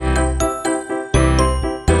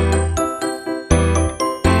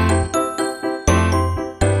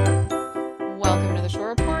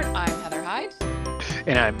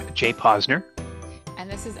I'm Jay Posner. And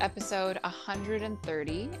this is episode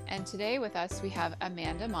 130. And today with us, we have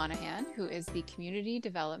Amanda Monaghan, who is the Community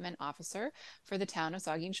Development Officer for the town of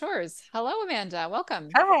Saugeen Shores. Hello, Amanda.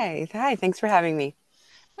 Welcome. Hi. Hi. Thanks for having me.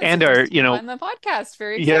 It's your And first time on the podcast.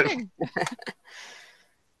 Very yeah, exciting.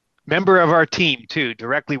 member of our team too,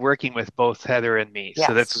 directly working with both Heather and me.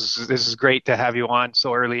 So Yes. this is great to have you on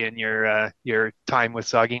so early in your time with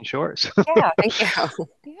Saugeen Shores. Yeah. Thank you.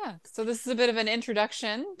 Yeah. So this is a bit of an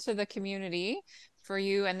introduction to the community for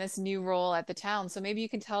you and this new role at the town. So maybe you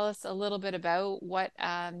can tell us a little bit about what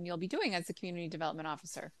you'll be doing as the Community Development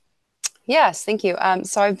Officer. Yes. Thank you.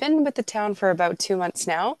 So I've been with the town for about 2 months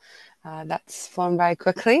now. That's flown by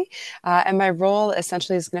quickly. And my role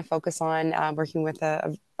essentially is going to focus on working with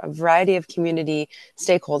a variety of community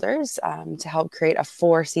stakeholders to help create a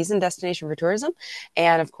four-season destination for tourism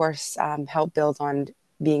and, of course, help build on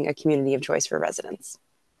being a community of choice for residents.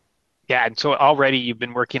 Yeah, and so already you've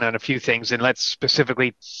been working on a few things, and let's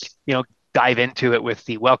specifically, you know, dive into it with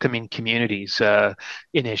the Welcoming Communities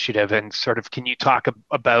initiative. And sort of, can you talk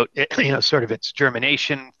about it, sort of its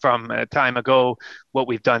germination from a time ago, what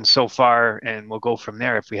we've done so far, and we'll go from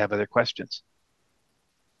there if we have other questions.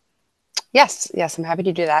 Yes, yes, I'm happy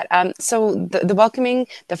to do that. So the welcoming,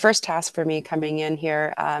 the first task for me coming in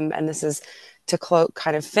here, and this is to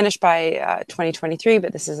kind of finish by 2023,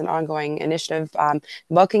 but this is an ongoing initiative.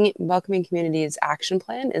 Welcoming Communities Action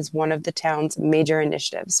Plan is one of the town's major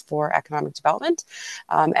initiatives for economic development,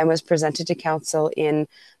 and was presented to council in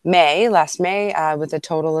last May, with a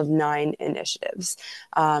total of 9 initiatives.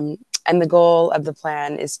 And the goal of the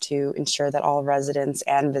plan is to ensure that all residents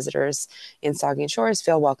and visitors in Saugeen Shores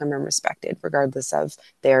feel welcome and respected, regardless of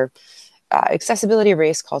their accessibility,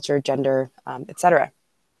 race, culture, gender, etc.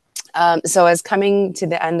 So as coming to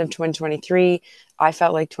the end of 2023, I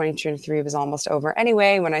felt like 2023 was almost over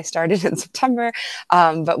anyway when I started in September.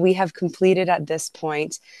 But we have completed at this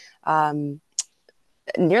point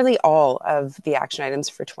nearly all of the action items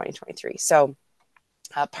for 2023. So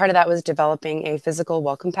part of that was developing a physical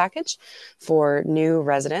welcome package for new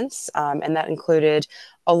residents. And that included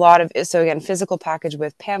a lot of, so again, physical package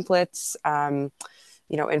with pamphlets,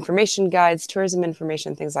 information guides, tourism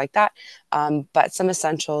information, things like that. But some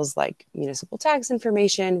essentials like municipal tax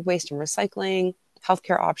information, waste and recycling,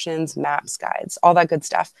 healthcare options, maps, guides, all that good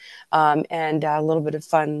stuff, and a little bit of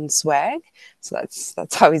fun swag. So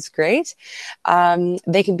that's always great.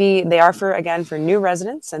 They are for new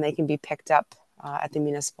residents, and they can be picked up at the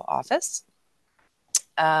municipal office.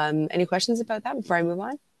 Any questions about that before I move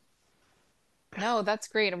on? No, that's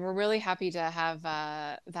great. And we're really happy to have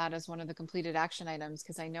that as one of the completed action items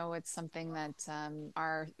because I know it's something that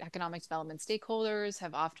our economic development stakeholders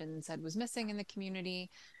have often said was missing in the community.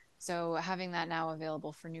 So having that now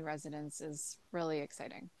available for new residents is really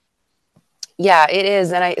exciting. Yeah, it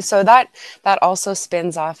is. And so that also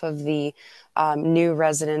spins off of the new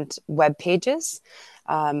resident web pages.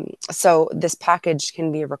 So this package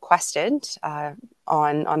can be requested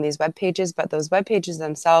on these web pages, but those web pages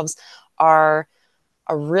themselves are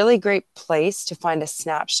a really great place to find a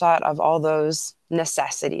snapshot of all those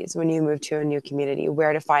necessities when you move to a new community,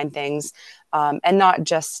 where to find things, and not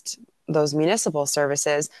just those municipal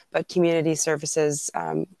services, but community services,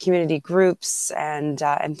 community groups, and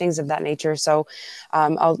things of that nature. So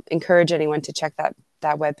I'll encourage anyone to check that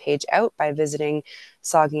webpage out by visiting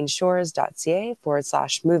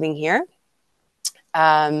saugeenshores.ca/moving here.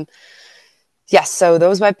 Yes, so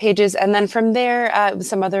those web pages. And then from there,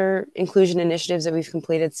 some other inclusion initiatives that we've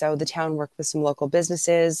completed. So the town worked with some local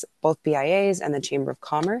businesses, both BIAs and the Chamber of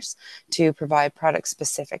Commerce, to provide products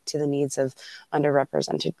specific to the needs of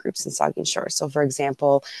underrepresented groups in Saugeen Shores. So for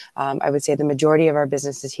example, I would say the majority of our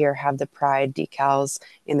businesses here have the Pride decals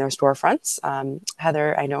in their storefronts.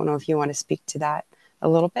 Heather, I don't know if you want to speak to that a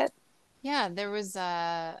little bit. Yeah, there was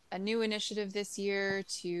a new initiative this year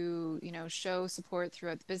to, show support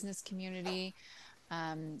throughout the business community.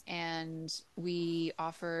 And we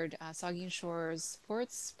offered Saugeen Shores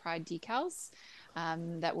Sports Pride decals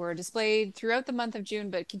that were displayed throughout the month of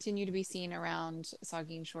June, but continue to be seen around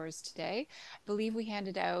Saugeen Shores today. I believe we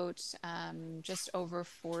handed out just over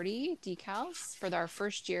 40 decals for our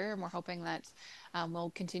first year, and we're hoping that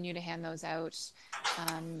we'll continue to hand those out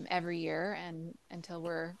every year and until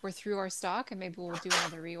we're through our stock, and maybe we'll do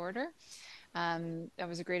another reorder. That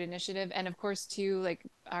was a great initiative. And of course, too, like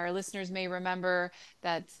our listeners may remember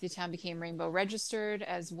that the town became rainbow registered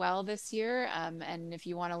as well this year. And if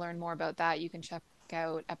you want to learn more about that, you can check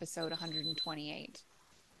out episode 128.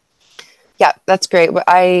 Yeah, That's great.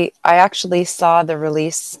 I actually saw the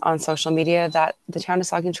release on social media that the town of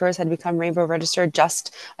Saugeen Shores had become rainbow registered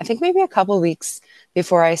just, I think, maybe a couple weeks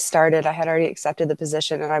before I started. I had already accepted the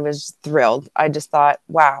position and I was thrilled. I just thought,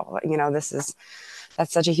 wow, that's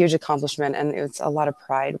such a huge accomplishment, and it's a lot of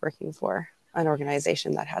pride working for an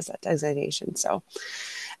organization that has that designation. So,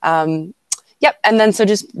 um, yep. And then so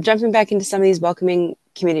just jumping back into some of these welcoming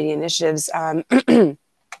community initiatives.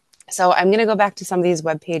 So I'm going to go back to some of these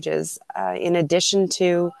web pages. In addition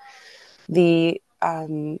to the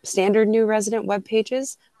standard new resident web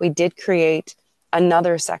pages, we did create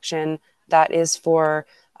another section that is for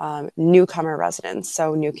newcomer residents.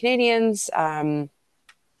 So new Canadians,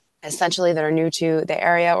 essentially that are new to the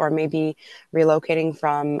area or maybe relocating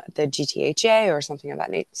from the GTHA or something of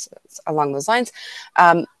that nature, along those lines.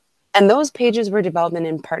 Um, and those pages were developed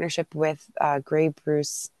in partnership with Grey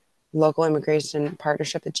Bruce Local Immigration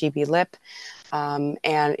Partnership at GB Lip. And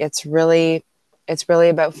it's really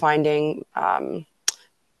about finding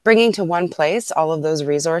bringing to one place all of those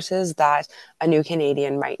resources that a new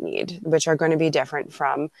Canadian might need, which are going to be different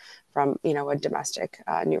from a domestic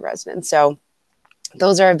new resident. So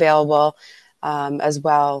those are available as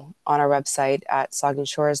well on our website at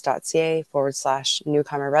saugeenshores.ca /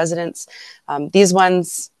 newcomer residents. These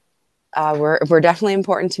ones were definitely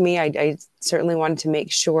important to me. I certainly wanted to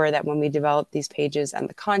make sure that when we developed these pages and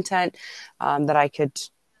the content, that I could,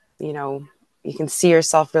 you know, you can see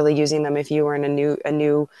yourself really using them if you were in a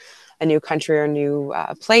new country or a new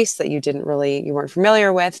place that you weren't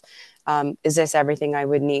familiar with. Is this everything I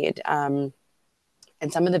would need?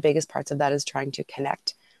 And some of the biggest parts of that is trying to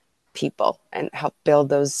connect people and help build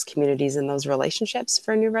those communities and those relationships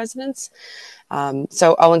for new residents.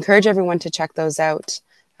 So I'll encourage everyone to check those out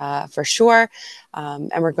for sure.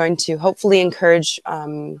 And we're going to hopefully encourage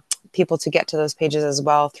people to get to those pages as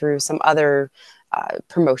well through some other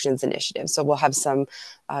promotions initiatives. So we'll have some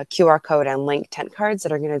QR code and link tent cards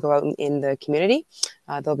that are going to go out in the community.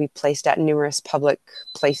 They'll be placed at numerous public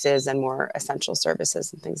places and more essential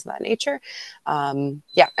services and things of that nature.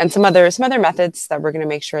 Yeah, and some other methods that we're going to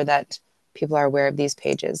make sure that people are aware of these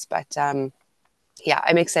pages. But yeah,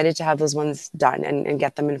 I'm excited to have those ones done and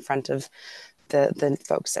get them in front of the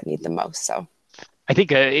folks that need them most. So I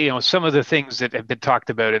think some of the things that have been talked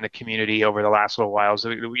about in the community over the last little while is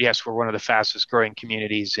yes, we're one of the fastest growing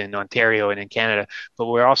communities in Ontario and in Canada, but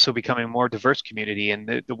we're also becoming a more diverse community. And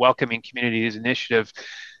the Welcoming Communities Initiative,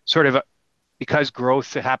 sort of because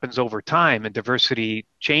growth happens over time and diversity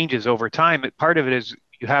changes over time, part of it is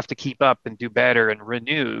you have to keep up and do better and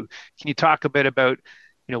renew. Can you talk a bit about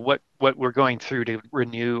what we're going through to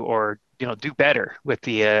renew or do better with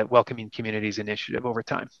the Welcoming Communities Initiative over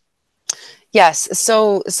time? yes,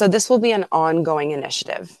 so this will be an ongoing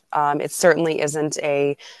initiative. It certainly isn't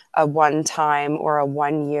a one time or a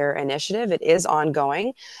 1 year initiative. It is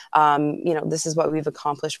ongoing. This is what we've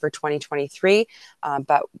accomplished for 2023.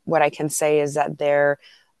 But what I can say is that there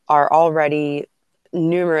are already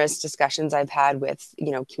numerous discussions I've had with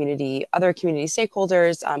other community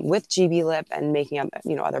stakeholders, with GB Lip, and making up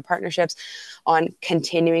other partnerships on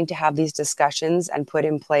continuing to have these discussions and put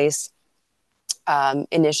in place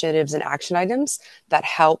initiatives and action items that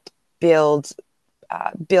help build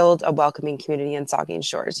a welcoming community in Saugeen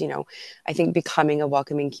Shores. I think becoming a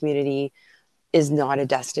welcoming community is not a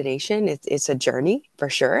destination; it's a journey for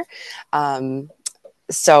sure.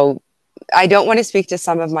 So I don't want to speak to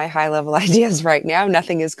some of my high level ideas right now.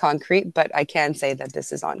 Nothing is concrete, but I can say that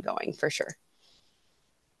this is ongoing for sure.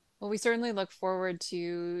 Well, we certainly look forward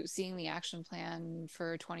to seeing the action plan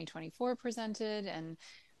for 2024 presented and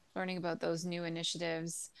learning about those new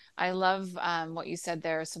initiatives. I love what you said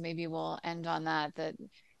there. So maybe we'll end on that,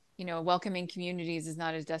 welcoming communities is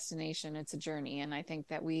not a destination, it's a journey. And I think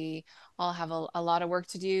that we all have a lot of work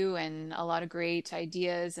to do and a lot of great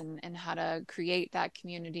ideas and how to create that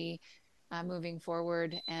community moving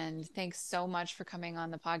forward. And thanks so much for coming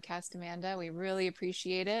on the podcast, Amanda. We really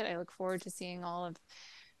appreciate it. I look forward to seeing all of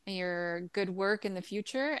your good work in the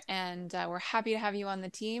future. And we're happy to have you on the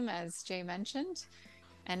team, as Jay mentioned.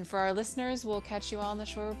 And for our listeners, we'll catch you all on the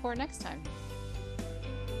Shore Report next time.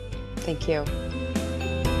 Thank you.